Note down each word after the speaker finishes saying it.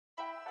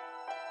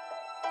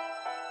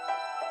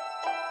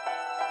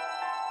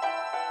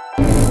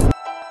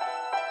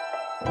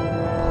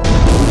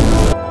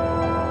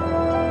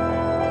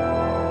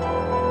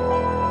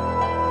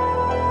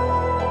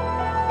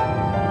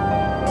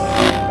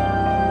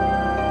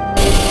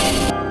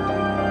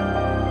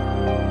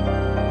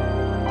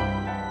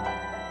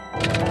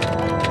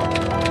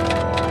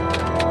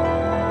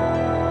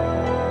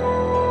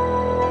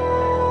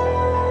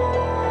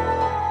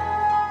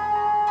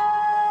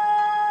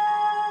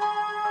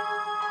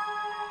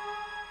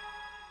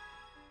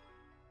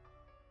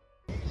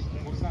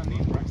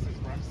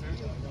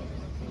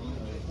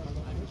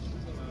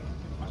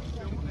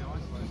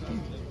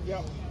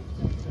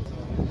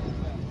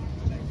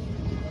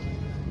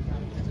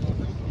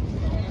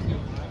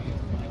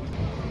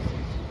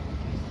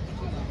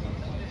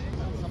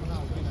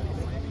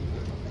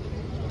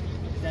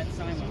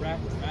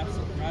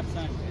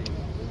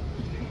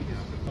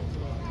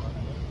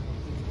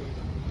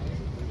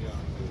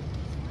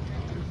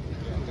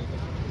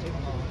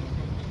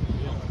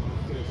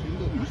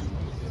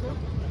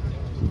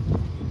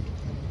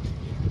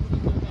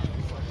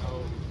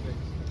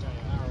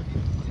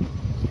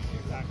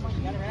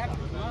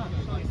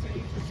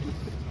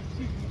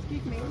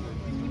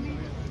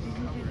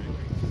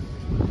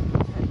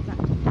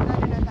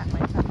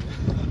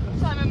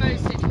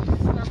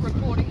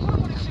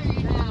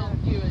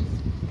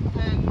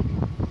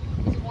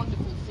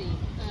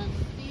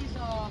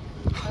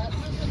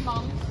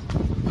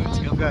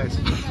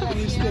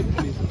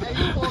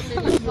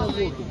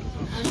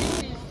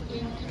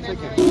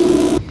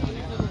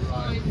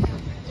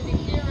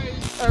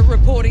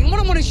Reporting. What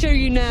I want to show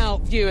you now,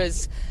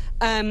 viewers,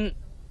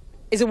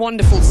 is a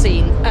wonderful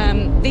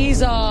scene.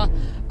 These are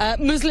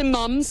Muslim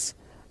mums.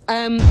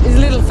 There's a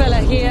little fella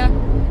here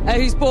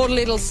who's bought a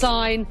little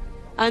sign,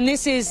 and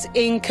this is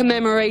in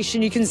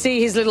commemoration. You can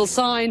see his little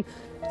sign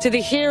to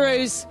the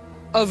heroes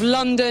of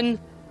London.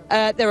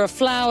 There are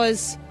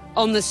flowers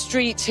on the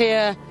street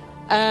here.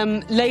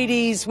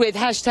 Ladies with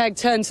hashtag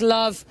turn to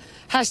love,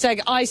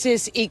 hashtag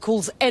ISIS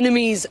equals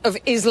enemies of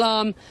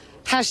Islam,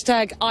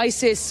 hashtag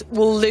ISIS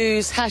will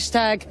lose,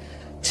 hashtag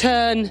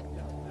turn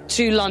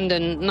to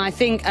London. And I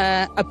think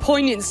a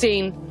poignant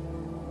scene,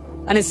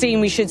 and a scene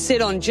we should sit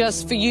on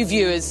just for you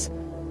viewers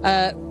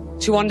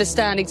to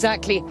understand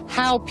exactly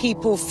how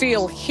people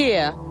feel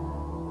here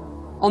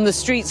on the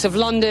streets of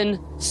London,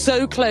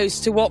 so close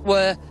to what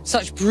were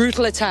such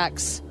brutal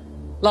attacks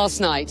last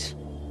night.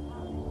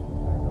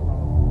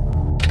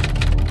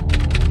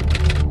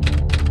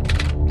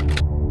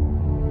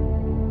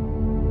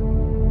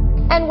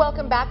 And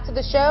welcome back to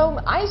the show.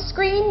 I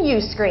scream,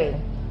 you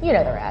scream. You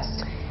know the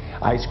rest.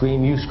 I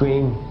scream, you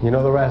scream, you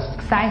know the rest.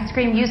 I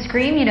scream, you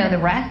scream, you know the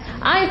rest.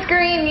 I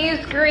scream, you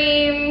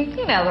scream,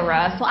 you know the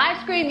rest. I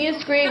scream, you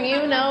scream,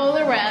 you know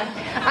the rest.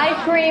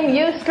 I scream,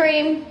 you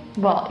scream,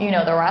 well, you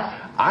know the rest.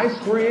 I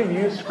scream,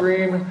 you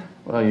scream,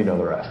 well, you know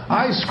the rest.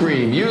 I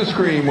scream, you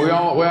scream,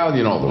 well,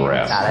 you know the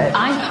rest. Got it.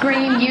 I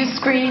scream, you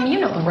scream,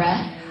 you know the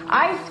rest.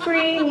 I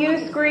scream,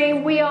 you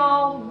scream, we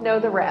all know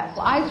the rest.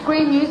 I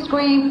scream, you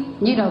scream,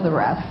 you know the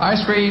rest. I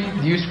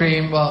scream, you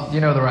scream, well,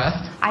 you know the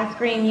rest. I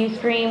scream, you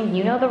scream,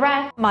 you know the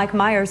rest. Mike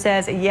Myers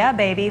says, yeah,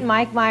 baby.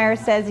 Mike Myers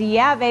says,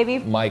 yeah, baby.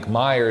 Mike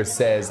Myers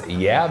says,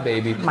 yeah,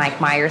 baby. Mike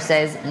Myers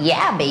says,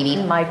 yeah, baby.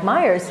 Mike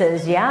Myers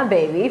says, yeah,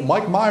 baby.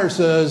 Mike Myers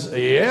says,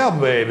 yeah,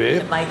 baby.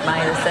 Mike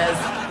Myers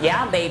says,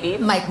 yeah, baby.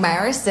 Mike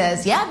Myers says,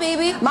 yeah,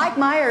 baby. Mike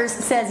Myers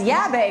says,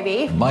 yeah,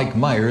 baby. Mike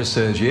Myers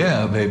says, yeah,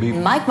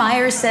 baby. Mike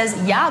Myers says,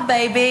 yeah,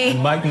 baby.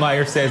 Mike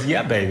Myers says,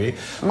 yeah,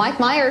 baby. Mike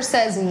Myers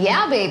says,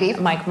 yeah, baby.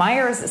 Mike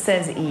Myers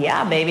says,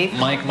 yeah, baby.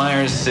 Mike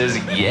Myers says,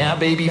 yeah,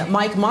 baby.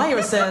 Mike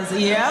Myers says,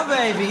 yeah,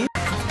 baby.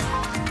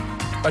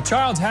 A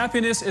child's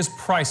happiness is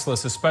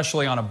priceless,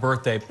 especially on a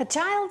birthday. A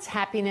child's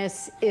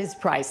happiness is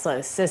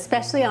priceless,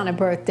 especially on a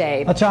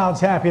birthday. A child's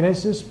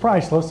happiness is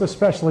priceless,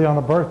 especially on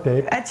a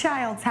birthday. A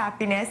child's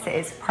happiness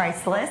is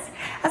priceless,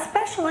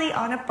 especially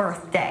on a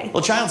birthday.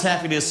 Well, a child's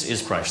happiness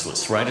is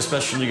priceless, right?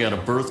 Especially on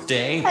a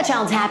birthday. A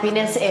child's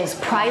happiness is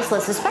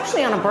priceless,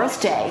 especially on a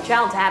birthday. A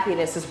child's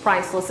happiness is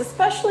priceless,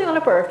 especially on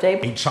a birthday.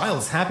 A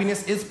child's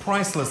happiness is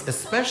priceless,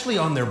 especially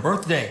on their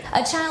birthday.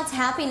 A child's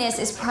happiness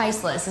is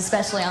priceless,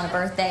 especially on a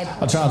birthday.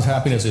 A child's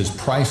happiness is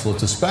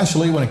priceless,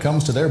 especially when it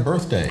comes to their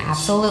birthdays.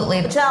 Absolutely.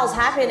 A child's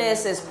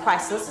happiness is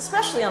priceless,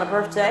 especially on a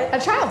birthday. A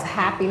child's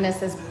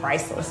happiness is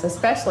priceless,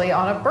 especially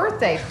on a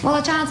birthday. Well,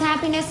 a child's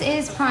happiness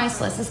is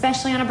priceless,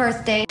 especially on a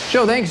birthday.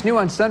 Joe, thanks. New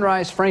on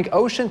Sunrise, Frank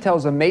Ocean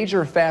tells a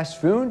major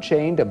fast food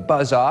chain to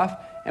buzz off.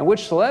 And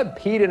which celeb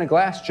peed in a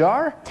glass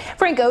jar?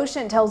 Frank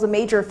Ocean tells a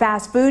major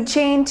fast food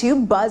chain to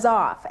buzz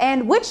off.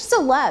 And which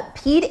celeb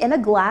peed in a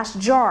glass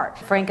jar?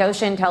 Frank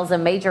Ocean tells a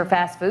major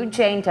fast food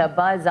chain to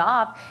buzz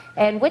off.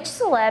 And which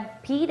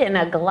celeb peed in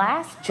a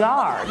glass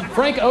jar?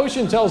 Frank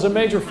Ocean tells a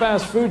major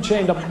fast food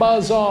chain to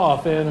buzz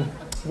off. And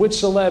which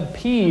celeb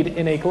peed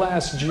in a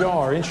glass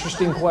jar?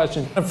 Interesting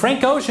question.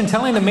 Frank Ocean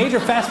telling the major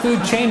fast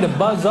food chain to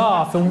buzz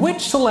off, and which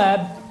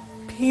celeb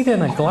peed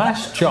in a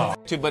glass jar?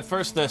 But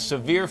first, the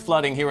severe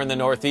flooding here in the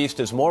Northeast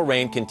as more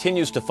rain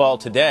continues to fall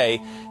today.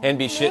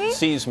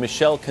 NBC's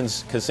Michelle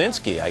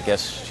Kaczynski, I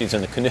guess she's in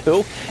the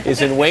canoe,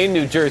 is in Wayne,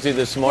 New Jersey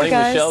this morning.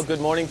 Hey, Michelle,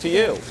 good morning to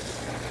you.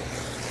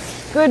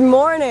 Good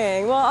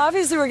morning. Well,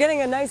 obviously we're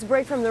getting a nice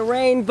break from the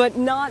rain, but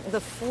not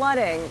the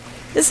flooding.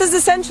 This is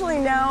essentially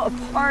now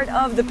a part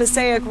of the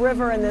Passaic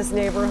River in this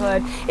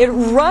neighborhood. It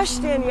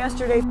rushed in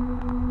yesterday.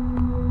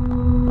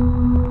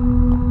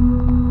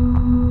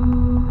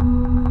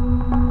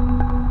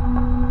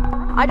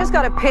 I just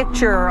got a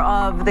picture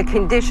of the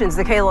conditions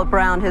that Caleb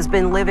Brown has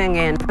been living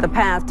in for the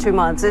past 2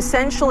 months.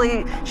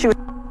 Essentially, she was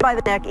by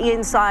the neck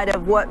inside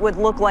of what would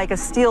look like a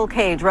steel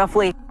cage,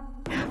 roughly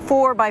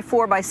 4 by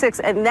 4 by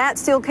 6, and that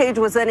steel cage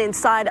was then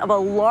inside of a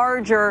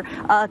larger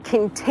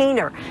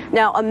container.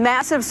 Now, a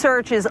massive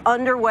search is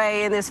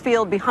underway in this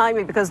field behind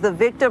me because the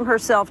victim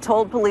herself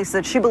told police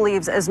that she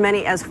believes as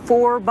many as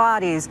 4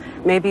 bodies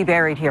may be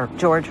buried here.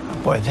 George?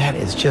 Boy, that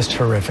is just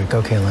horrific.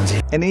 Okay, Lindsay.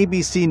 An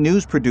ABC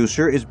News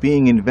producer is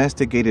being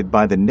investigated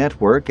by the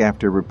network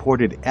after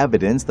reported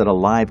evidence that a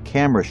live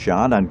camera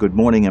shot on Good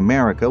Morning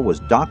America was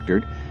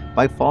doctored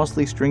by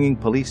falsely stringing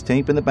police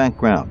tape in the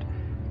background.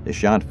 The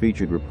shot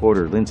featured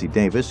reporter Lindsay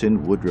Davis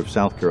in Woodruff,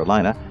 South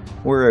Carolina,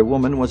 where a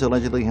woman was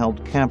allegedly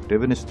held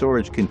captive in a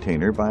storage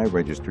container by a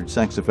registered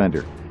sex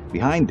offender.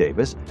 Behind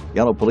Davis,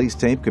 yellow police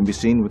tape can be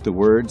seen with the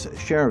words,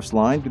 "Sheriff's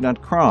Line, do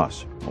not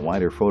cross." A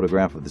wider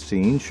photograph of the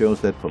scene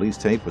shows that police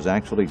tape was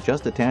actually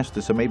just attached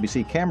to some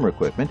ABC camera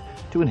equipment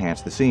to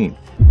enhance the scene.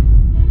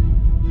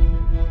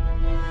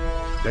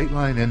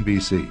 Dateline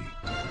NBC.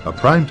 a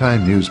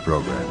primetime news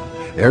program,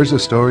 airs a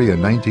story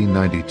in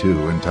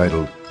 1992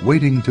 entitled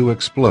Waiting to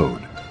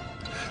Explode.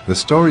 The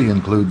story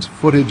includes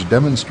footage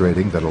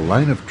demonstrating that a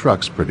line of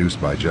trucks produced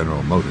by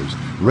General Motors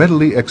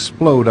readily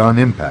explode on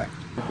impact.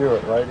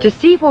 To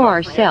see for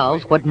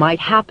ourselves what might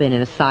happen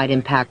in a side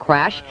impact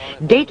crash,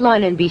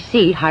 Dateline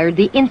NBC hired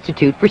the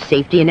Institute for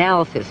Safety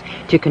Analysis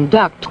to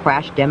conduct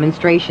crash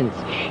demonstrations.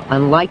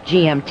 Unlike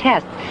GM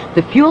tests,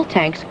 the fuel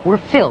tanks were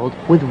filled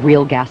with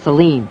real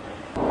gasoline.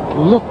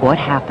 Look what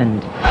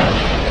happened.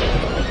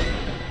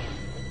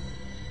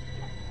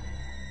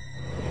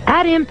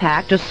 At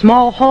impact, a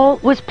small hole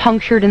was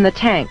punctured in the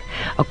tank.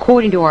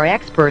 According to our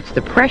experts,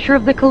 the pressure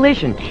of the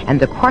collision and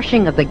the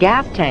crushing of the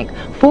gas tank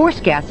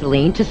forced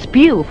gasoline to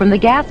spew from the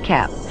gas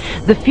cap.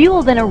 The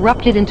fuel then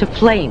erupted into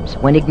flames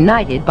when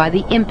ignited by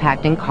the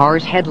impacting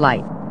car's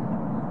headlight.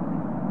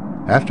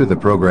 After the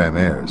program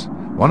airs,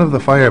 one of the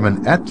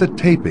firemen at the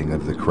taping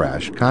of the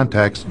crash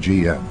contacts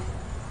GM.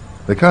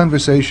 The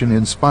conversation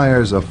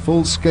inspires a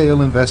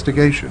full-scale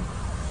investigation.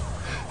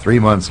 3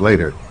 months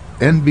later,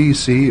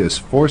 NBC is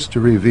forced to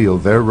reveal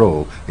their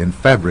role in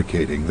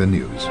fabricating the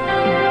news.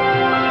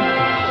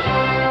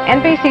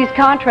 NBC's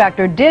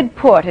contractor did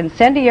put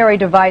incendiary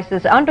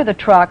devices under the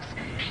trucks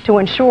to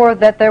ensure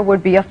that there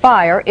would be a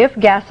fire if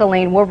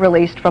gasoline were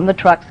released from the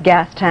truck's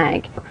gas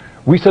tank.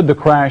 We said the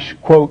crash,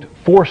 quote,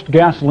 forced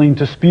gasoline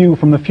to spew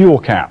from the fuel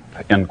cap,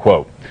 end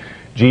quote.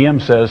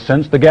 GM says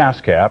since the gas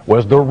cap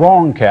was the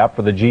wrong cap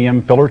for the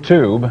GM filler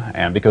tube,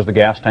 and because the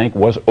gas tank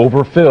was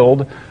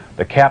overfilled,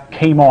 the cap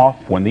came off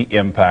when the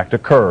impact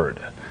occurred.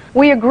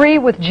 We agree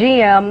with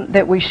GM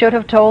that we should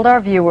have told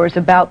our viewers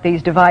about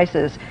these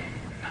devices.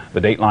 The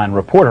Dateline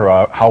reporter,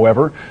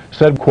 however,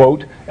 said,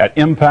 quote, at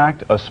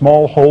impact, a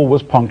small hole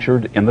was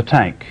punctured in the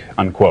tank,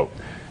 unquote.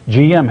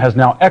 GM has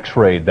now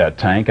x-rayed that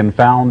tank and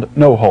found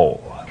no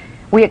hole.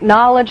 We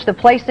acknowledge the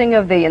placing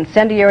of the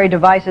incendiary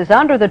devices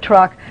under the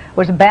truck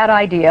was a bad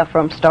idea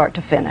from start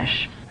to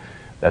finish.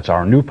 That's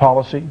our new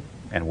policy,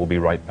 and we'll be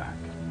right back.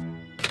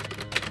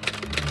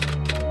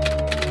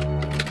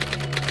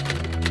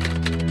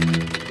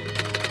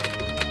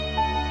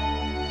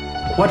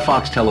 What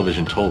Fox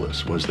Television told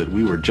us was that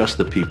we were just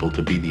the people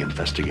to be the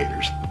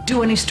investigators.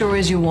 Do any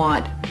stories you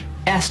want,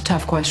 ask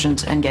tough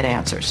questions, and get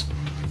answers.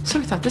 So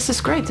we thought, this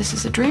is great, this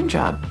is a dream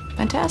job,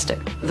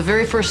 fantastic. The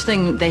very first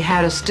thing they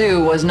had us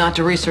do was not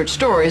to research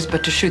stories,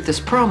 but to shoot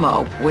this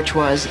promo, which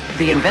was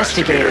The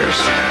Investigators.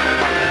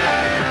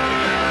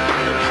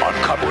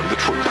 Uncovering the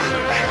truth,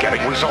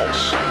 getting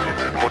results,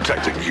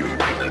 protecting you.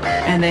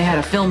 And they had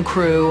a film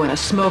crew and a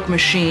smoke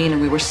machine,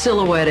 and we were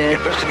silhouetted.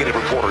 Investigative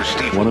reporter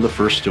Steve. One of the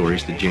first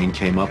stories that Jane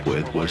came up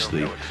with was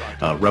the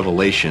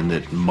revelation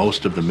that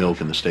most of the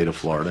milk in the state of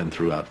Florida and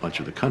throughout much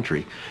of the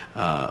country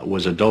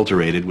was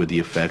adulterated with the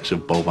effects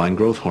of bovine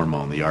growth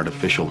hormone, the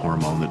artificial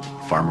hormone that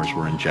farmers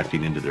were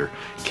injecting into their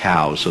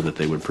cows so that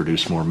they would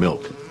produce more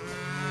milk.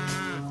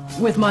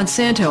 With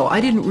Monsanto,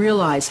 I didn't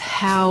realize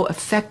how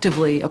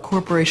effectively a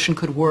corporation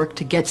could work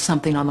to get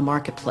something on the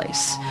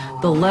marketplace.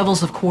 The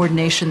levels of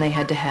coordination they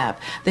had to have.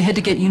 They had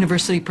to get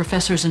university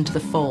professors into the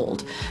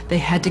fold. They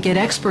had to get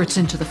experts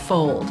into the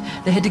fold.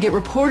 They had to get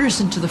reporters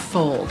into the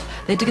fold.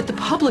 They had to get the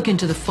public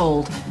into the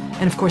fold.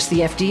 And of course the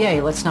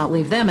FDA, let's not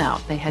leave them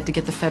out. They had to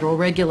get the federal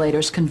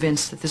regulators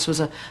convinced that this was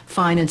a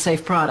fine and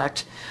safe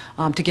product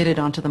to get it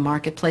onto the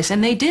marketplace.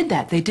 And they did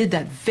that. They did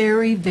that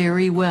very,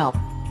 very well.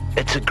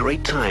 It's a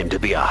great time to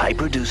be a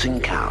high-producing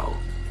cow.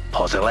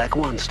 Posilac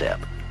One Step,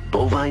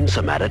 bovine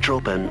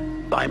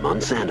somatotropin by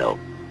Monsanto.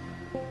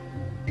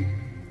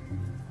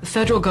 The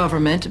federal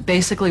government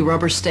basically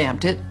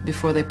rubber-stamped it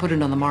before they put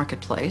it on the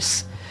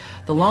marketplace.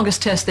 The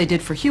longest test they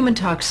did for human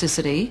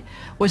toxicity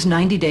was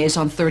 90 days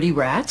on 30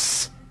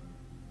 rats.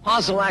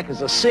 Posilac is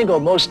the single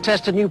most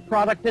tested new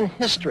product in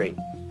history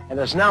and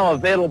is now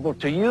available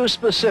to you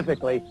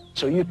specifically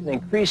so you can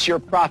increase your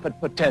profit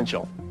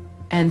potential.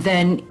 And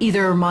then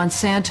either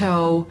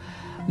Monsanto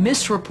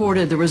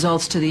misreported the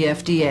results to the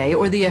FDA,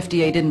 or the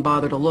FDA didn't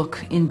bother to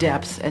look in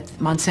depth at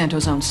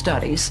Monsanto's own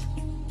studies.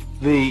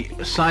 The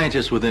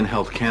scientists within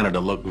Health Canada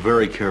looked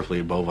very carefully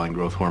at bovine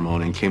growth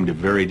hormone and came to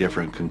very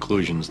different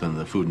conclusions than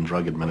the Food and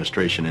Drug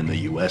Administration in the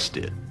U.S.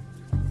 did.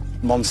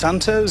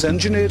 Monsanto's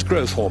engineered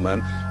growth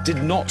hormone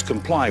did not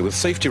comply with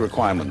safety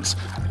requirements.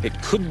 It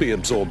could be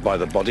absorbed by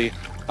the body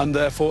and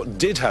therefore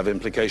did have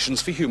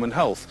implications for human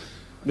health.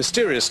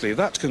 Mysteriously,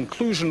 that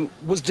conclusion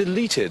was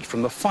deleted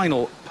from the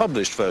final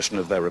published version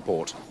of their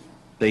report.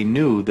 They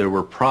knew there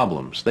were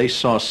problems. They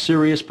saw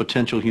serious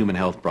potential human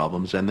health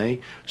problems, and they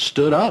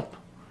stood up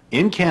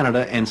in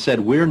Canada and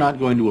said, we're not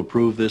going to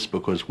approve this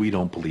because we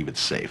don't believe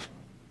it's safe.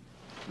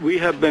 We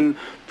have been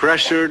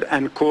pressured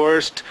and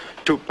coerced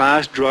to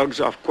pass drugs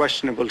of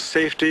questionable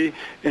safety,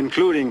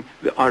 including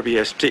the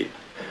RBST.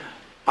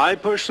 I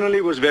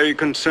personally was very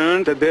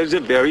concerned that there's a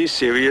very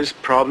serious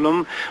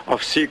problem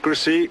of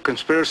secrecy,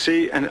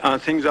 conspiracy, and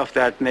things of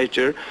that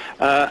nature,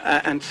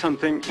 and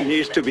something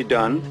needs to be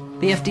done.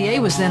 The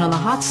FDA was then on the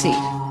hot seat.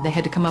 They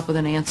had to come up with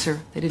an answer.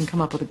 They didn't come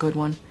up with a good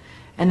one.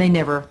 And they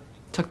never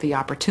took the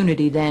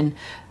opportunity then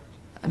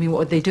I mean, what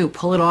would they do?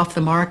 Pull it off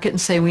the market and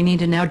say we need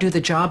to now do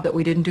the job that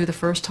we didn't do the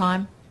first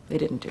time? They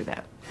didn't do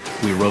that.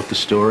 We wrote the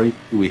story.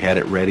 We had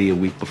it ready a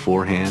week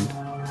beforehand.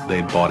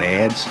 They bought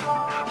ads.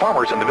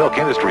 Farmers in the milk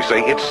industry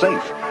say it's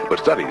safe, but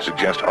studies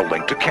suggest a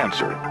link to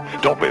cancer.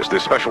 Don't miss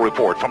this special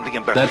report from the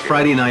investigator. That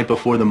Friday night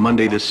before the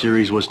Monday this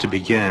series was to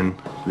begin,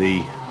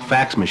 the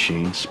fax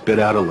machine spit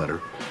out a letter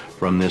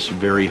from this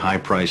very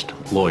high-priced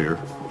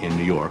lawyer in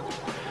New York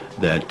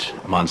that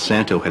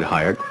Monsanto had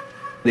hired.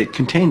 It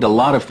contained a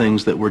lot of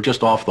things that were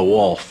just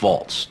off-the-wall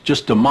false,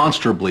 just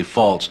demonstrably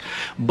false.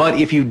 But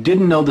if you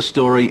didn't know the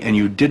story and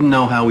you didn't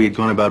know how he had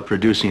gone about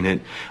producing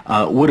it,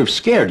 would have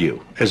scared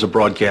you as a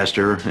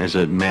broadcaster, as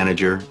a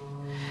manager.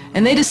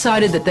 And they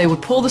decided that they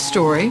would pull the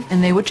story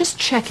and they would just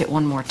check it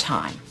one more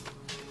time.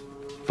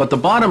 But the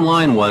bottom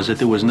line was that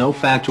there was no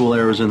factual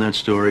errors in that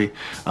story.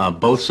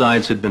 Both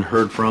sides had been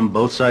heard from.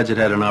 Both sides had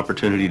had an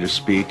opportunity to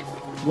speak.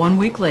 1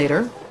 week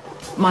later,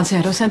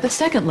 Monsanto sent the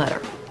second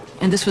letter.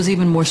 And this was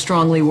even more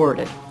strongly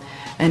worded.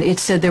 And it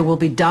said there will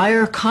be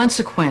dire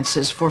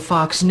consequences for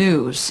Fox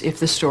News if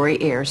the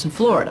story airs in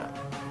Florida.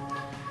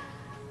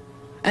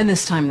 And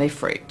this time they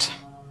freaked.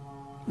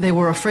 They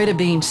were afraid of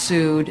being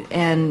sued,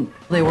 and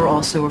they were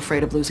also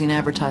afraid of losing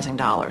advertising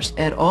dollars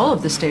at all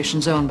of the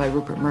stations owned by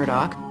Rupert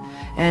Murdoch.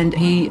 And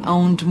he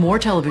owned more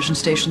television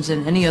stations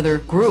than any other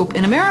group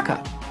in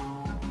America.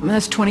 I mean,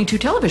 that's 22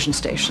 television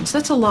stations.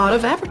 That's a lot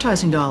of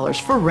advertising dollars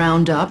for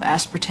Roundup,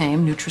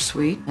 aspartame,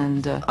 NutraSweet,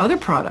 and other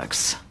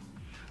products.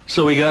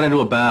 So we got into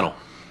a battle,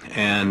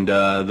 and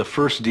the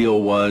first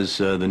deal was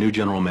the new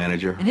general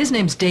manager. And his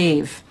name's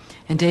Dave.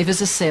 And Dave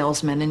is a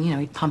salesman, and, you know,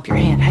 he'd pump your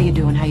hand. How you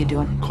doing? How you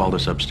doing? Called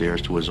us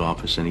upstairs to his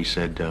office, and he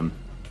said,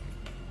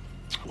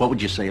 what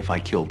would you say if I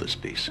killed this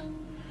piece?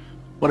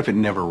 What if it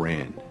never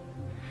ran?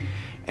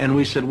 And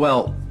we said,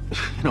 well,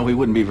 you know, we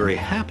wouldn't be very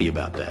happy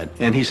about that.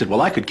 And he said,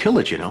 well, I could kill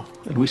it, you know.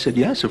 And we said,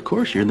 yes, of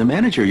course, you're the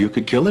manager. You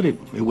could kill it.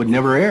 It would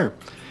never air.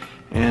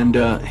 And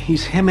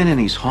he's hemming and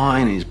he's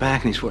hawing and he's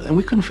back and he's forth. And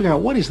we couldn't figure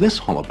out, what is this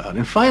all about?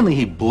 And finally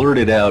he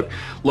blurted out,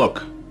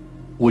 look,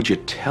 would you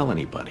tell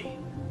anybody?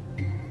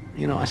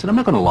 You know, I said, I'm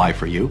not going to lie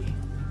for you.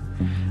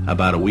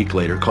 About a week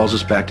later, calls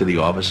us back to the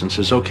office and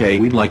says, okay,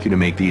 we'd like you to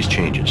make these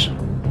changes.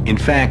 In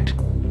fact,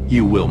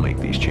 you will make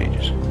these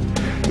changes.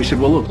 We said,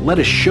 well, look, let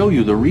us show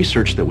you the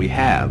research that we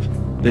have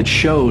that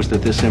shows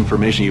that this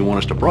information you want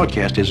us to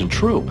broadcast isn't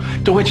true.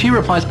 To which he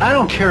replies, I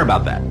don't care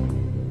about that.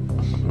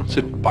 I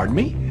said, pardon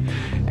me?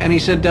 And he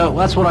said, well,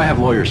 that's what I have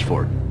lawyers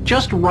for.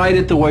 Just write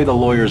it the way the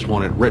lawyers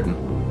want it written.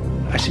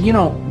 I said, you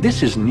know,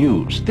 this is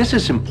news. This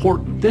is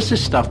important. This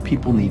is stuff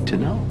people need to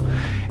know.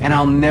 And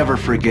I'll never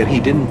forget, he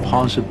didn't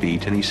pause a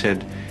beat, and he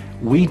said,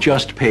 we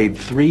just paid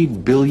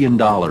 $3 billion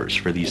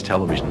for these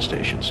television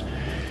stations.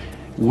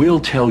 We'll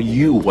tell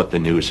you what the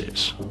news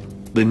is.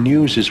 The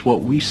news is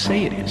what we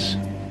say it is.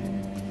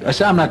 I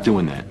said, I'm not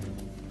doing that.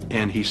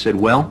 And he said,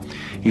 well,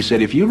 he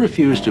said, if you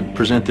refuse to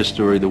present this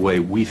story the way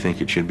we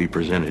think it should be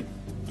presented,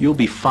 you'll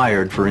be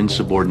fired for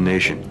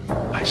insubordination.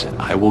 I said,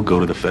 I will go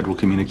to the Federal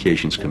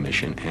Communications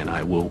Commission and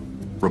I will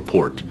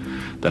report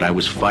that I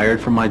was fired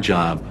from my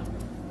job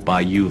by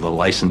you, the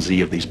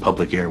licensee of these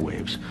public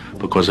airwaves,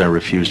 because I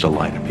refused to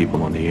lie to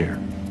people on the air.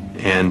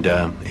 And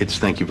it's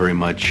thank you very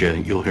much.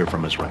 You'll hear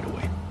from us right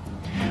away.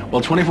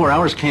 Well, 24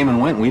 hours came and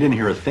went, and we didn't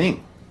hear a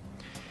thing.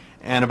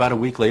 And about a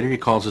week later, he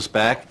calls us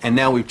back, and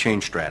now we've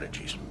changed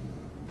strategies.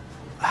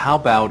 How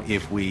about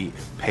if we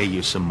pay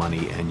you some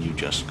money and you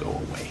just go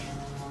away?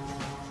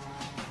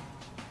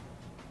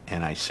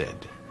 And I said,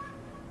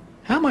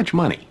 how much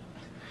money?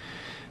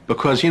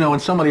 Because, you know, when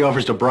somebody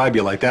offers to bribe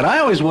you like that, I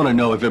always want to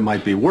know if it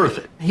might be worth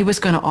it. He was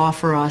going to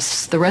offer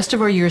us the rest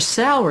of our year's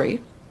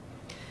salary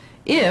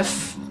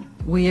if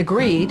we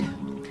agreed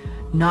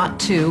not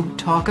to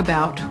talk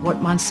about what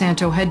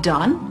Monsanto had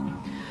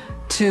done,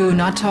 to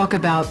not talk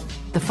about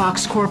the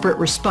Fox corporate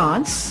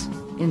response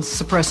in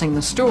suppressing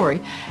the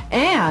story,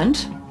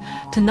 and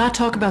to not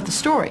talk about the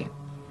story.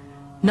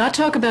 Not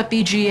talk about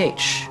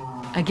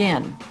BGH,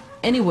 again,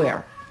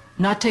 anywhere.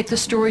 Not take the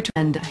story to...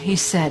 And he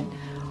said,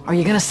 are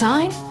you going to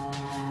sign?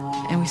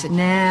 And we said,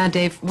 nah,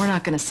 Dave, we're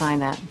not going to sign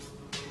that.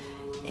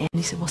 And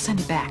he said, well, send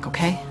it back,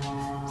 okay?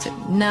 I said,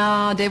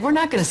 no, Dave, we're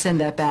not going to send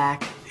that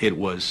back. It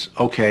was,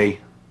 okay,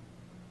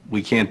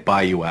 we can't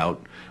buy you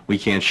out. We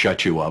can't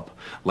shut you up.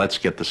 Let's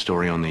get the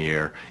story on the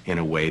air in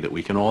a way that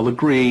we can all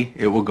agree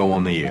it will go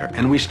on the air.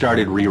 And we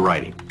started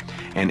rewriting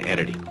and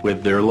editing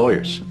with their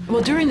lawyers.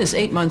 Well, during this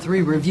 8-month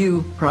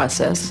re-review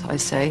process, I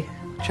say,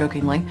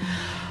 jokingly,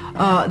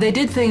 they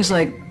did things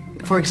like,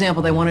 for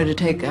example, they wanted to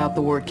take out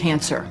the word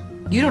cancer.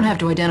 You don't have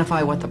to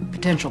identify what the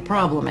potential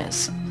problem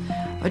is.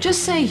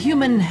 Just say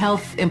human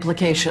health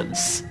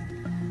implications.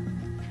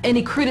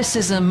 Any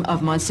criticism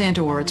of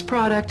Monsanto or its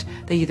product,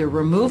 they either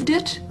removed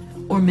it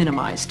or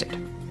minimized it.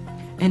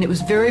 And it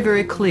was very,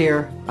 very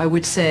clear, I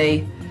would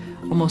say,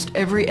 almost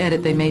every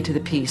edit they made to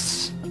the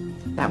piece,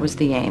 that was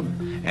the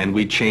aim. And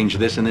we changed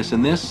this and this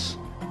and this,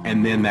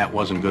 and then that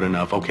wasn't good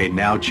enough. Okay,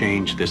 now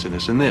change this and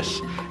this and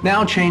this.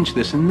 Now change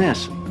this and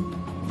this.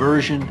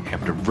 Version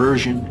after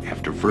version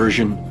after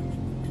version,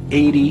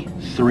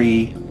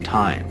 83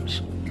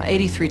 times.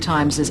 83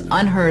 times is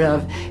unheard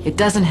of. It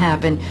doesn't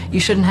happen. You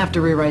shouldn't have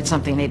to rewrite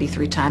something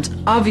 83 times.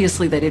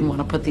 Obviously, they didn't want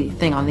to put the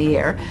thing on the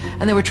air,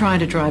 and they were trying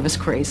to drive us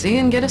crazy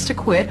and get us to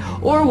quit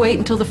or wait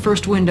until the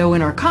first window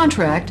in our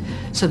contract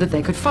so that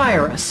they could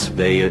fire us.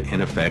 They,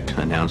 in effect,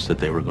 announced that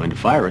they were going to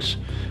fire us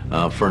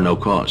for no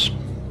cause.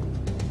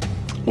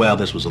 Well,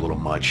 this was a little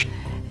much.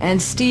 And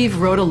Steve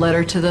wrote a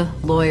letter to the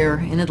lawyer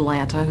in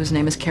Atlanta, whose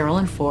name is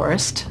Carolyn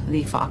Forrest,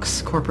 the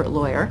Fox corporate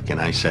lawyer. And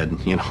I said,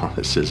 you know,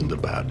 this isn't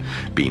about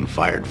being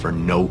fired for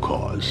no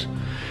cause.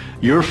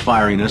 You're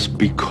firing us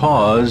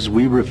because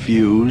we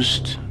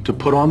refused to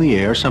put on the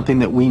air something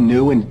that we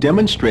knew and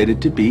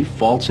demonstrated to be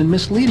false and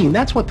misleading.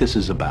 That's what this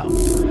is about.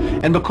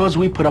 And because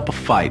we put up a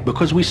fight,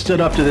 because we stood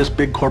up to this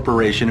big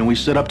corporation, and we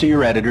stood up to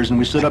your editors, and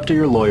we stood up to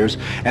your lawyers,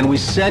 and we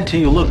said to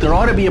you, look, there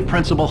ought to be a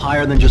principle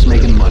higher than just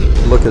making money.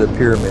 Look at a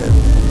pyramid.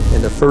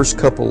 In the first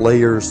couple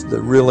layers, the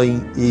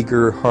really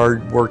eager,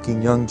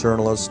 hard-working young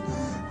journalists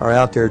are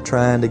out there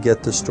trying to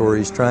get the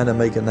stories, trying to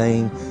make a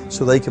name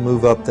so they can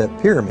move up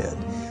that pyramid.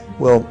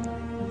 Well,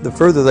 the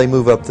further they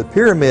move up the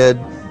pyramid,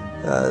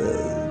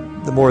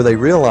 the more they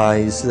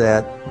realize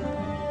that,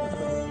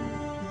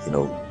 you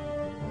know,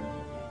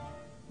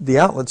 the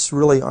outlets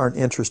really aren't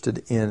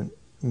interested in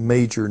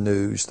major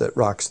news that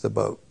rocks the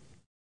boat.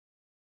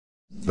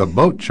 The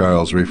boat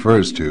Charles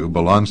refers to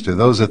belongs to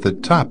those at the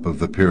top of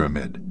the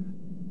pyramid,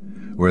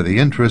 where the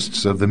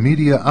interests of the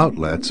media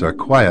outlets are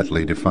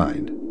quietly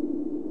defined.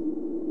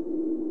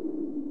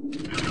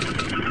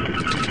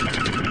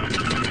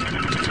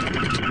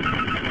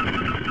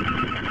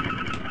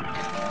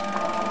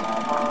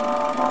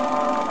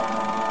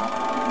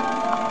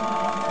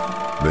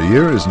 The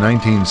year is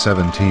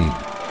 1917,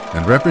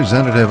 and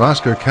Representative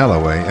Oscar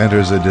Callaway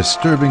enters a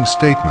disturbing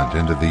statement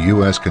into the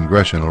U.S.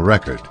 Congressional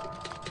Record.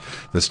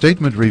 The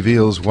statement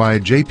reveals why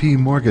J.P.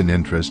 Morgan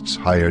interests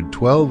hired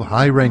 12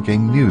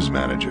 high-ranking news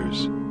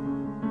managers.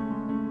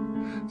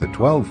 The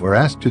 12 were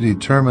asked to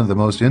determine the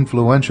most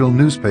influential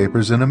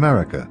newspapers in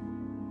America.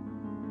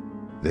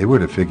 They were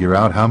to figure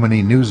out how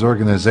many news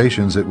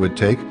organizations it would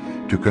take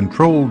to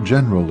control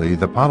generally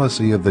the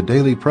policy of the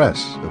daily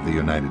press of the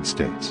United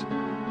States.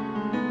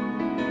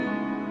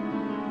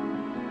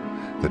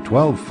 The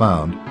 12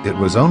 found it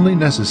was only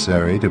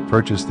necessary to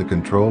purchase the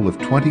control of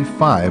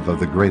 25 of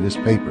the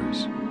greatest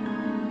papers.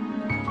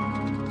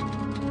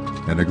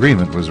 An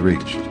agreement was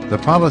reached. The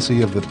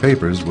policy of the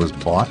papers was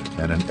bought,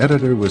 and an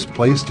editor was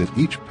placed at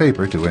each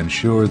paper to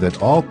ensure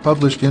that all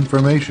published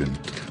information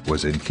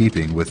was in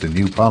keeping with the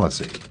new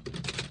policy.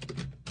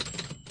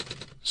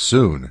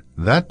 Soon,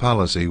 that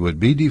policy would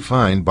be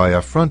defined by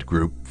a front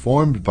group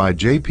formed by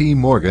J.P.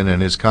 Morgan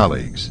and his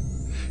colleagues.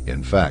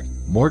 In fact,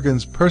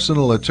 Morgan's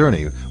personal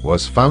attorney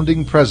was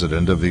founding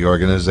president of the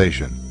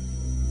organization,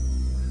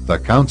 the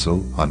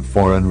Council on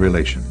Foreign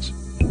Relations.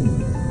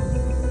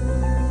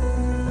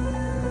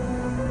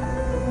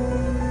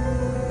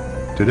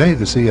 Today,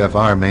 the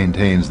CFR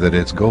maintains that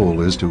its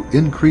goal is to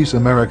increase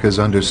America's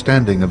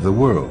understanding of the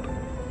world.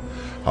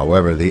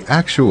 However, the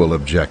actual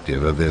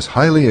objective of this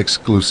highly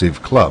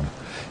exclusive club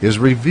is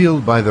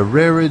revealed by the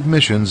rare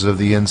admissions of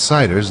the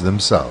insiders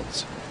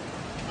themselves.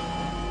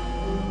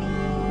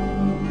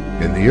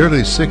 In the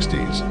early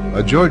 60s,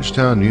 a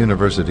Georgetown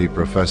University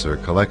professor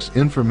collects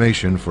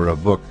information for a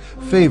book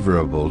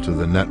favorable to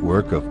the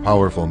network of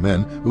powerful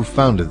men who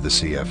founded the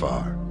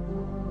CFR.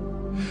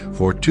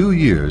 For 2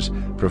 years,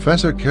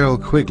 Professor Carroll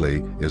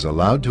Quigley is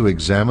allowed to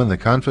examine the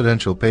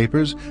confidential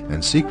papers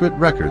and secret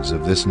records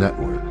of this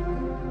network.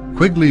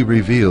 Quigley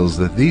reveals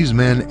that these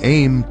men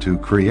aim to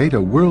create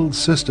a world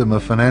system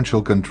of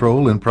financial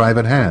control in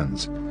private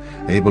hands,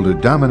 able to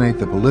dominate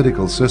the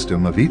political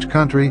system of each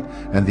country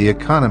and the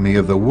economy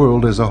of the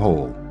world as a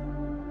whole.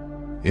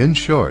 In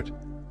short,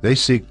 they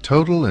seek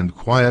total and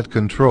quiet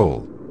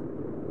control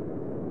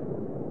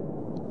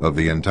of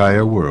the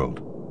entire world.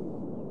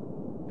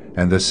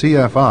 And the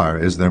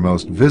CFR is their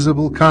most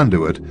visible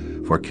conduit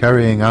for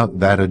carrying out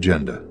that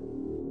agenda.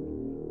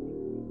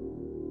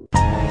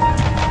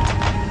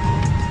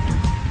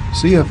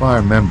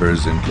 CFR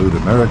members include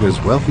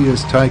America's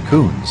wealthiest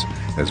tycoons,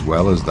 as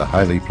well as the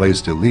highly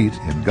placed elite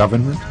in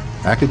government,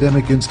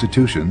 academic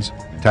institutions,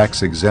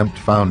 tax-exempt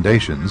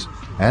foundations,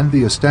 and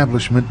the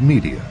establishment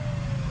media.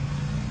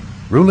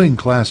 Ruling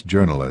Class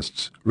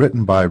Journalists,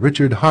 written by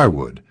Richard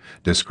Harwood,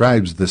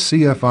 describes the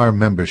CFR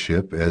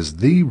membership as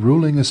the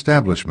ruling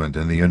establishment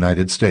in the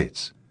United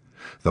States.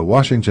 The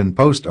Washington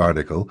Post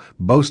article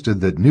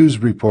boasted that news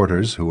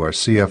reporters who are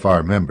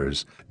CFR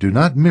members do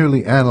not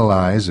merely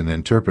analyze and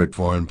interpret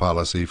foreign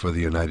policy for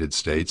the United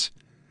States,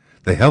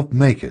 they help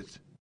make it.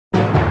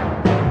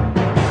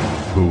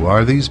 Who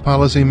are these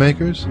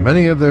policymakers?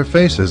 Many of their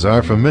faces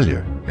are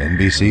familiar.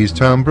 NBC's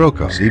Tom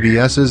Brokaw,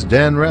 CBS's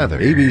Dan Rather,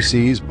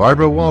 ABC's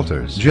Barbara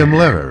Walters, Jim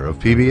Lehrer of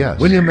PBS,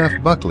 William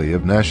F. Buckley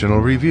of National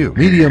Review,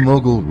 media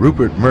mogul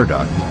Rupert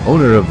Murdoch,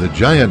 owner of the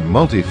giant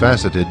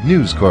multifaceted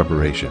News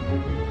Corporation.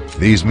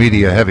 These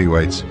media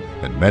heavyweights,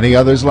 and many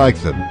others like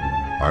them,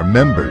 are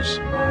members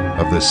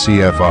of the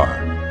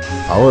CFR.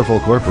 Powerful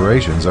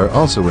corporations are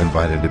also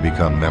invited to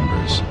become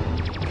members.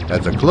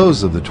 At the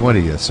close of the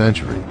 20th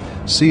century,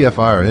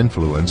 CFR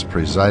influence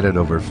presided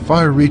over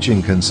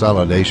far-reaching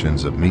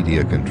consolidations of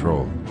media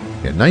control.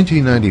 In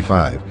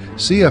 1995,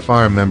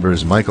 CFR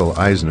members Michael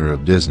Eisner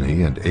of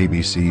Disney and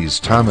ABC's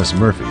Thomas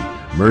Murphy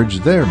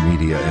merged their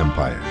media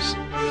empires.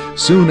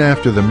 Soon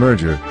after the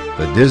merger,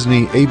 the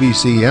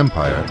Disney-ABC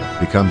empire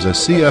becomes a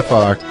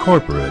CFR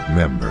corporate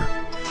member.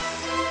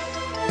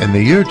 In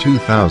the year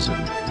 2000,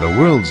 the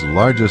world's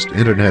largest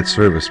internet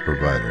service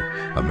provider,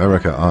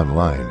 America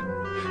Online,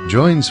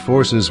 joins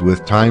forces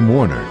with Time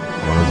Warner,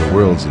 one of the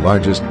world's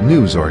largest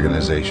news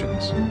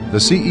organizations. The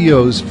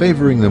CEOs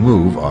favoring the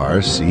move are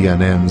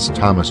CNN's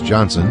Thomas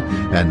Johnson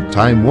and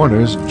Time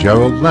Warner's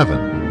Gerald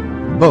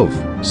Levin, both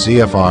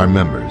CFR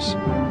members.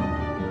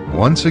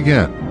 Once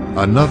again,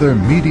 another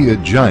media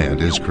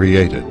giant is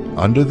created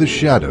under the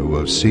shadow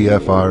of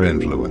CFR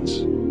influence.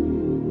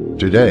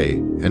 Today,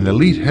 an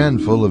elite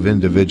handful of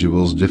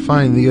individuals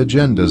define the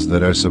agendas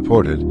that are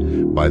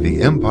supported by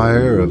the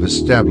empire of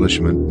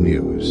establishment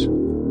news.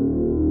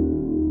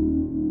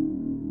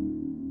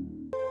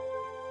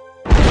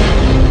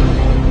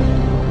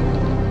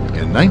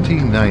 In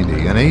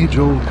 1990, an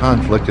age-old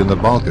conflict in the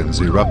Balkans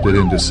erupted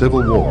into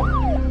civil war.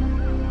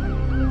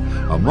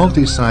 A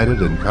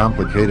multi-sided and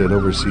complicated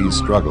overseas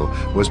struggle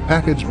was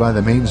packaged by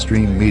the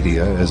mainstream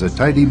media as a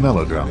tidy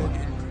melodrama.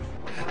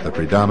 The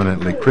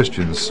predominantly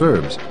Christian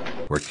Serbs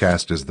were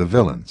cast as the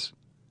villains.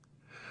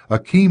 A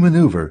key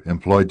maneuver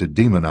employed to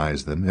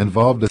demonize them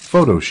involved a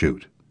photo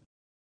shoot.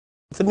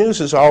 The news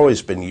has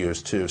always been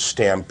used to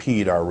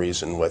stampede our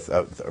reason with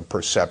a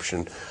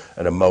perception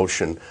and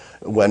emotion.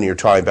 When you're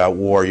talking about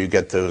war, you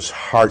get those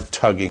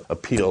heart-tugging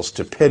appeals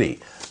to pity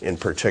in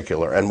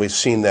particular, and we've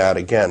seen that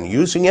again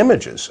using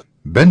images.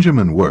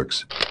 Benjamin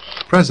Works,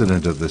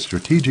 president of the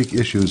Strategic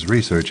Issues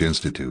Research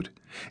Institute,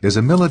 is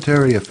a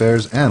military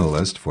affairs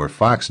analyst for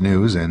Fox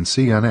News and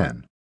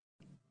CNN.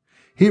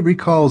 He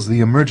recalls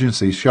the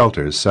emergency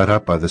shelters set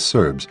up by the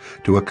Serbs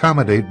to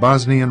accommodate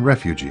Bosnian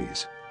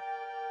refugees.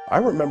 I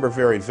remember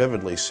very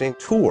vividly seeing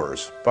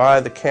tours by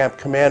the camp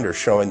commander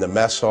showing the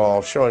mess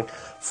hall, showing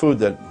food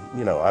that,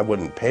 I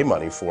wouldn't pay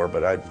money for,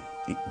 but I'd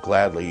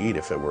gladly eat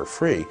if it were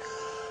free.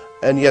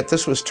 And yet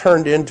this was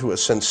turned into a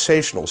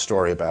sensational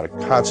story about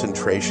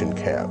concentration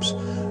camps.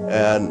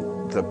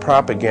 And the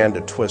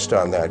propaganda twist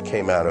on that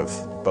came out of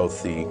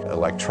both the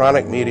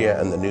electronic media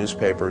and the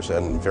newspapers,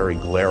 and very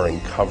glaring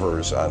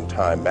covers on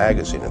Time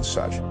magazine and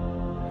such.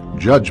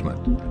 Judgment,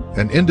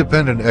 an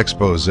independent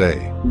expose,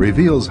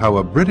 reveals how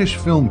a British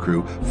film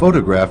crew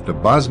photographed a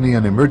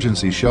Bosnian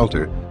emergency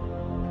shelter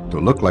to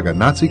look like a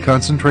Nazi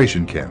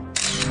concentration camp.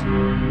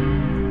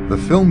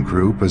 The film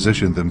crew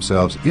positioned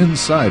themselves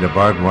inside a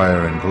barbed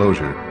wire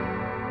enclosure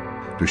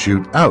to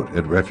shoot out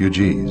at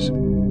refugees,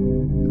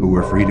 who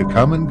were free to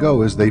come and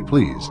go as they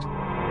pleased.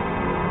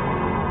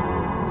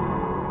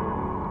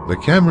 The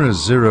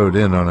cameras zeroed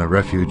in on a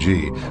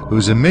refugee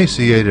whose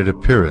emaciated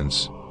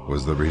appearance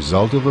was the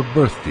result of a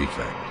birth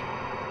defect.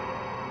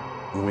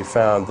 We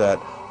found that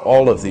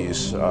all of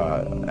these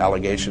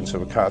allegations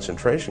of a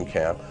concentration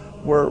camp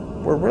were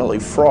really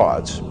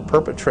frauds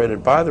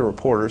perpetrated by the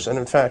reporters, and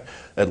in fact,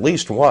 at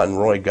least one,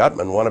 Roy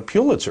Gutman, won a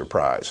Pulitzer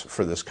Prize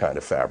for this kind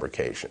of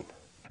fabrication.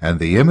 And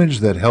the image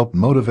that helped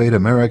motivate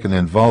American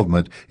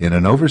involvement in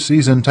an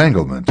overseas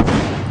entanglement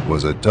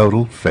was a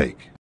total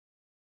fake.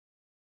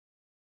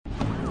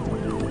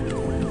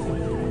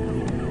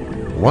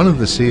 One of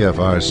the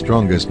CFR's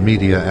strongest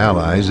media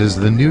allies is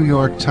the New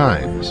York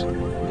Times.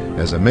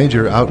 As a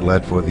major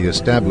outlet for the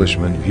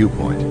establishment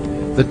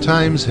viewpoint, the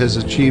Times has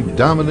achieved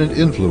dominant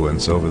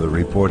influence over the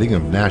reporting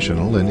of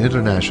national and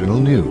international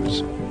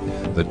news.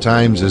 The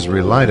Times is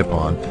relied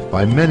upon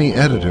by many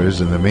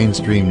editors in the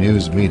mainstream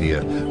news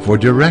media for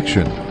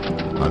direction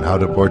on how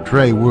to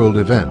portray world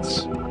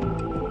events.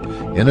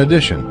 In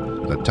addition,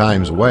 the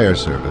Times wire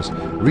service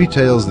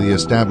retails the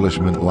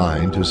establishment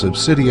line to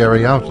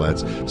subsidiary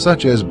outlets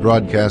such as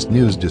broadcast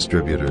news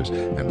distributors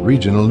and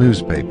regional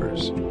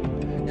newspapers.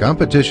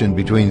 Competition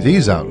between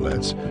these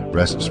outlets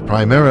rests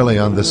primarily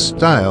on the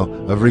style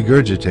of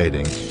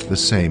regurgitating the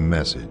same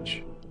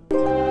message.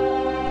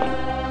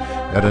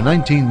 At a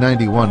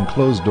 1991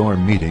 closed-door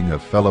meeting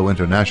of fellow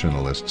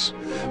internationalists,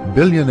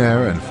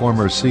 billionaire and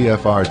former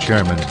CFR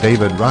chairman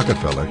David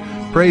Rockefeller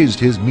praised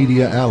his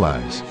media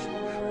allies,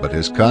 but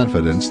his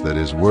confidence that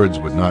his words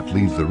would not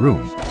leave the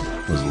room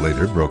was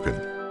later broken.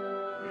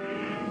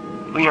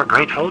 We are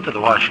grateful to the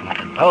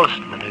Washington Post,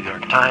 the New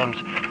York Times,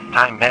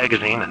 Time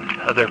magazine, and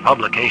other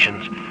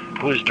publications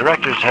whose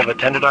directors have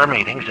attended our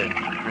meetings and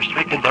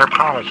restricted their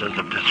promises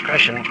of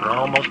discretion for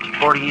almost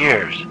 40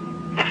 years.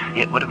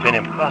 It would have been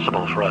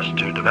impossible for us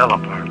to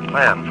develop our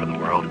plan for the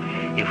world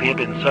if we had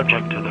been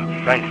subject to the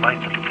bright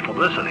lights of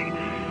publicity.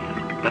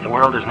 But the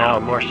world is now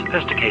more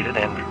sophisticated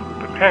and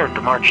prepared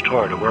to march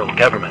toward a world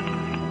government.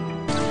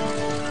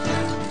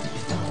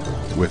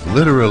 With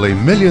literally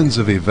millions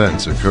of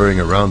events occurring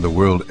around the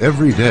world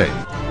every day,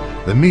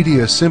 the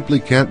media simply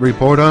can't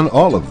report on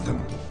all of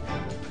them.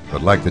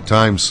 But like the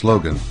Times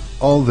slogan,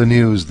 all the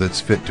news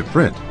that's fit to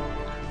print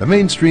The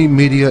mainstream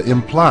media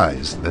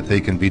implies that they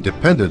can be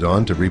depended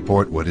on to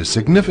report what is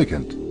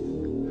significant.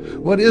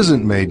 What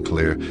isn't made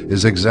clear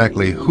is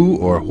exactly who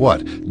or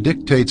what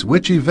dictates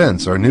which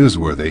events are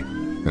newsworthy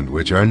and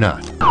which are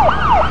not.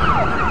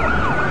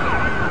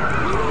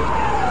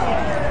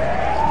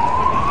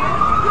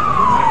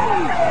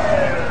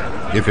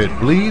 If it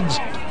bleeds,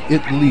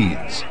 it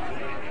leads.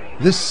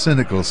 This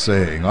cynical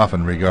saying,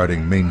 often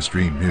regarding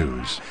mainstream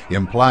news,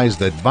 implies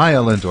that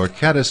violent or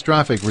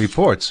catastrophic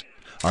reports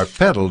are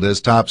peddled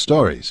as top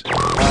stories.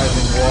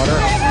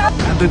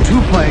 And the two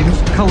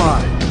planes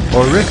collide.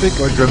 Horrific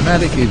or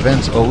dramatic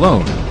events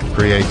alone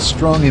create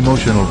strong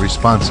emotional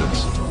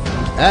responses.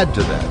 Add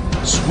to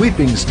that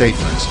sweeping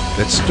statements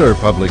that stir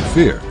public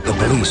fear. The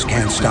police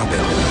can't stop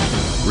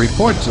it.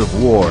 Reports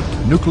of war,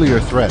 nuclear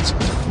threats,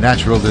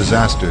 natural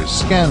disasters,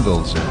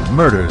 scandals, and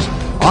murders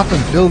often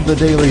filled the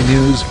daily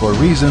news for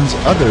reasons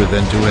other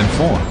than to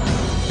inform.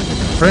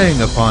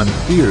 Preying upon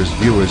fears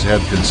viewers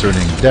have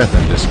concerning death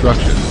and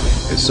destruction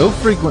is so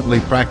frequently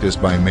practiced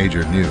by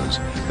major news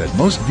that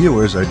most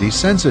viewers are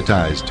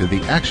desensitized to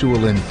the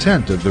actual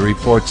intent of the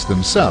reports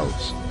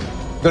themselves.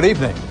 Good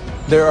evening.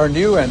 There are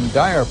new and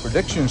dire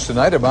predictions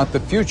tonight about the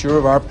future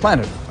of our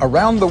planet.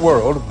 Around the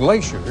world,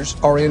 glaciers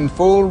are in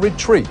full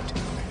retreat.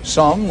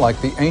 Some, like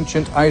the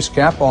ancient ice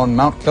cap on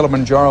Mount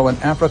Kilimanjaro in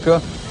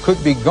Africa,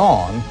 could be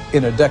gone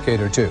in a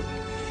decade or two.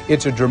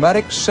 It's a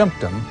dramatic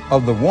symptom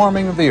of the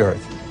warming of the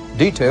Earth,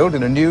 detailed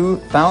in a new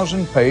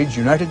 1,000-page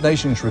United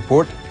Nations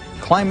report,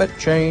 Climate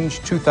Change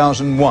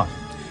 2001.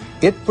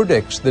 It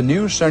predicts the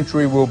new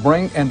century will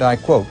bring, and I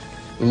quote,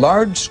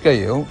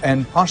 large-scale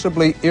and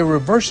possibly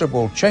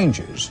irreversible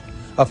changes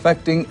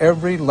affecting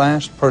every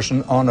last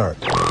person on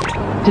Earth.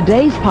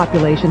 Today's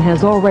population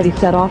has already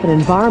set off an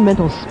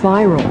environmental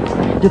spiral,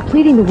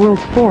 depleting the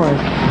world's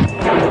forests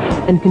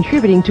and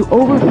contributing to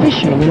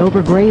overfishing and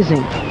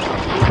overgrazing.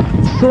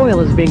 Soil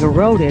is being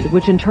eroded,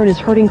 which in turn is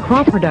hurting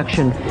crop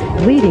production,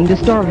 leading to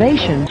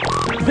starvation.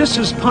 This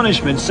is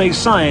punishment, say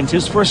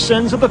scientists, for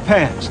sins of the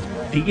past,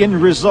 the end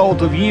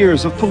result of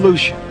years of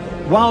pollution,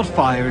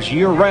 wildfires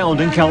year-round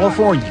in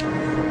California.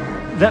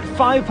 That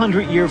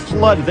 500-year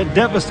flood that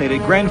devastated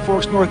Grand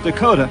Forks, North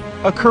Dakota,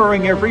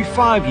 occurring every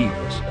 5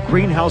 years.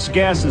 Greenhouse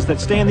gases that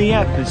stay in the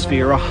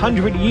atmosphere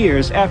 100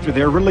 years after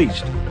they're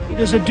released. It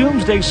is a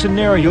doomsday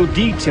scenario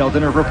detailed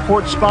in a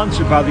report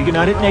sponsored by the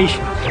United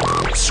Nations.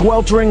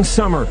 Sweltering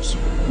summers,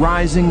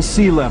 rising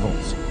sea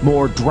levels,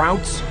 more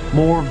droughts,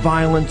 more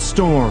violent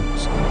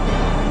storms.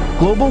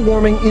 Global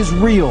warming is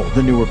real,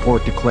 the new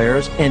report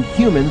declares, and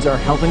humans are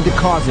helping to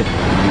cause it.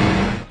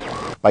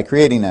 By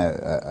creating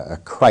a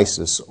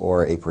crisis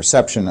or a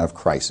perception of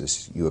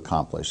crisis, you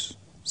accomplish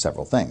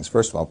several things.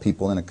 First of all,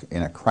 people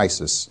in a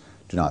crisis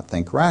do not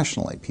think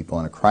rationally. People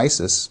in a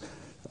crisis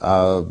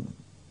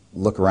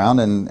look around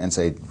and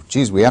say,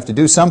 geez, we have to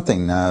do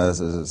something.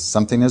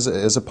 Something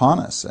is upon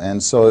us.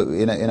 And so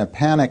in a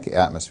panic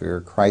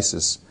atmosphere,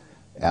 crisis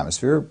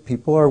atmosphere,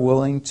 people are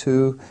willing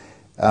to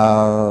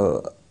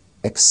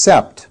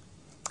accept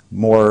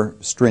more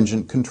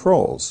stringent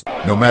controls.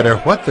 No matter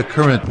what the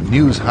current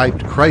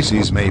news-hyped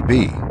crises may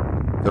be,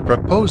 the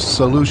proposed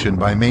solution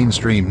by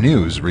mainstream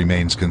news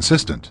remains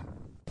consistent.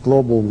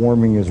 Global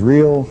warming is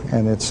real,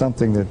 and it's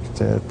something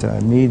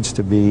that needs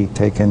to be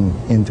taken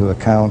into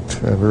account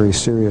very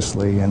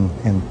seriously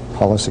in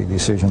policy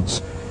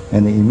decisions.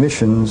 And the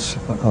emissions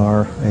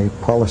are a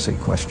policy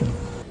question.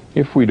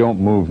 If we don't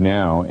move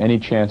now, any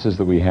chances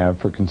that we have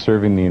for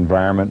conserving the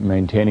environment,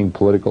 maintaining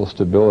political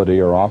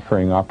stability, or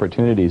offering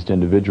opportunities to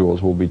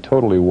individuals will be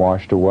totally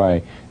washed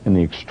away in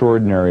the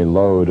extraordinary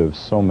load of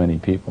so many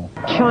people.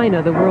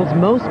 China, the world's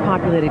most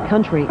populated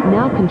country,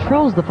 now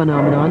controls the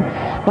phenomenon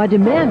by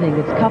demanding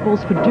its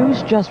couples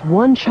produce just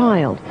one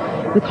child,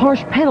 with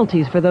harsh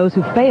penalties for those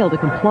who fail to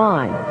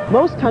comply.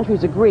 Most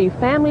countries agree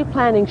family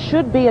planning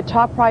should be a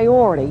top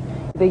priority.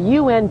 The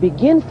UN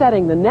begins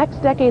setting the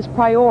next decade's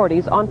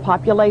priorities on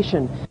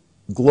population.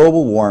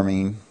 Global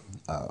warming,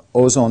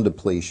 ozone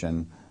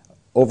depletion,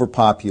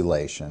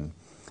 overpopulation,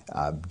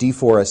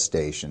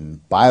 deforestation,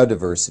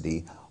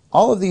 biodiversity,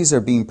 all of these are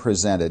being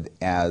presented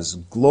as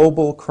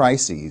global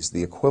crises,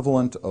 the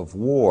equivalent of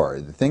war,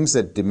 the things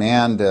that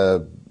demand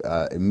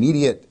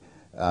immediate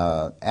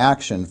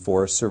action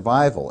for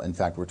survival. In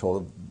fact, we're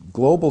told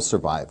global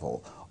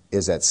survival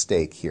is at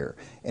stake here.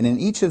 And in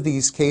each of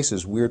these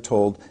cases, we're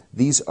told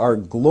these are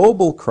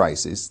global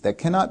crises that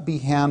cannot be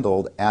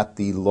handled at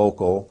the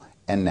local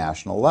and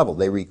national level.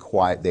 They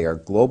are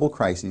global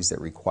crises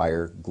that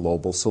require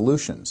global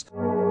solutions.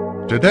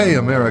 Today,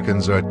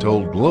 Americans are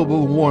told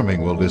global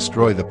warming will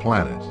destroy the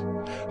planet.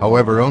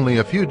 However, only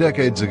a few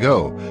decades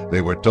ago, they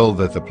were told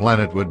that the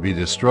planet would be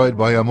destroyed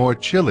by a more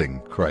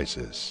chilling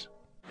crisis.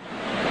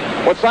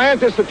 What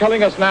scientists are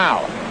telling us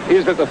now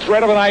is that the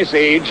threat of an ice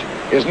age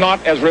is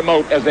not as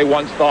remote as they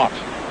once thought.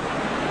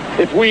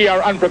 If we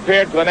are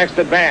unprepared for the next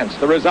advance,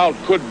 the result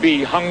could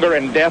be hunger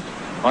and death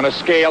on a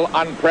scale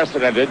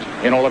unprecedented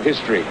in all of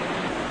history.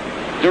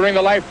 During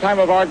the lifetime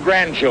of our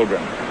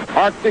grandchildren,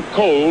 Arctic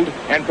cold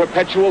and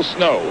perpetual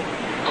snow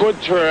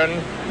could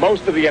turn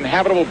most of the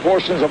inhabitable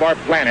portions of our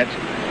planet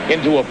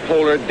into a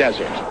polar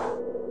desert.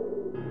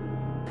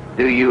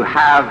 Do you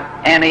have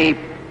any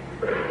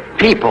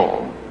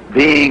people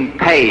being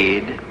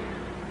paid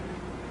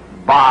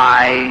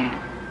by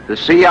the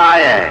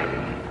CIA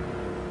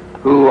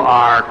who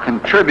are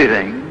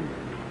contributing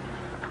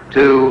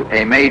to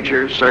a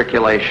major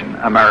circulation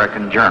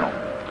American journal?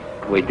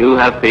 We do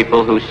have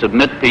people who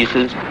submit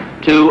pieces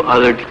to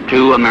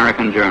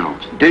American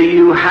journals. Do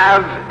you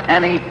have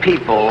any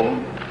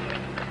people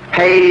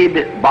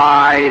paid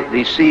by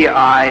the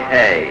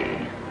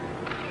CIA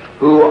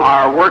who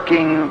are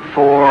working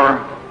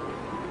for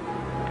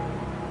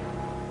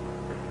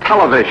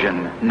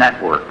television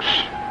networks?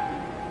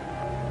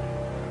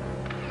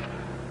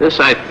 This,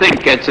 I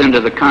think, gets into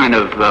the kind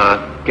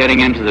of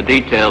getting into the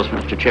details,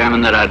 Mr.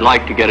 Chairman, that I'd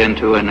like to get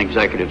into in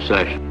executive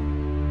session.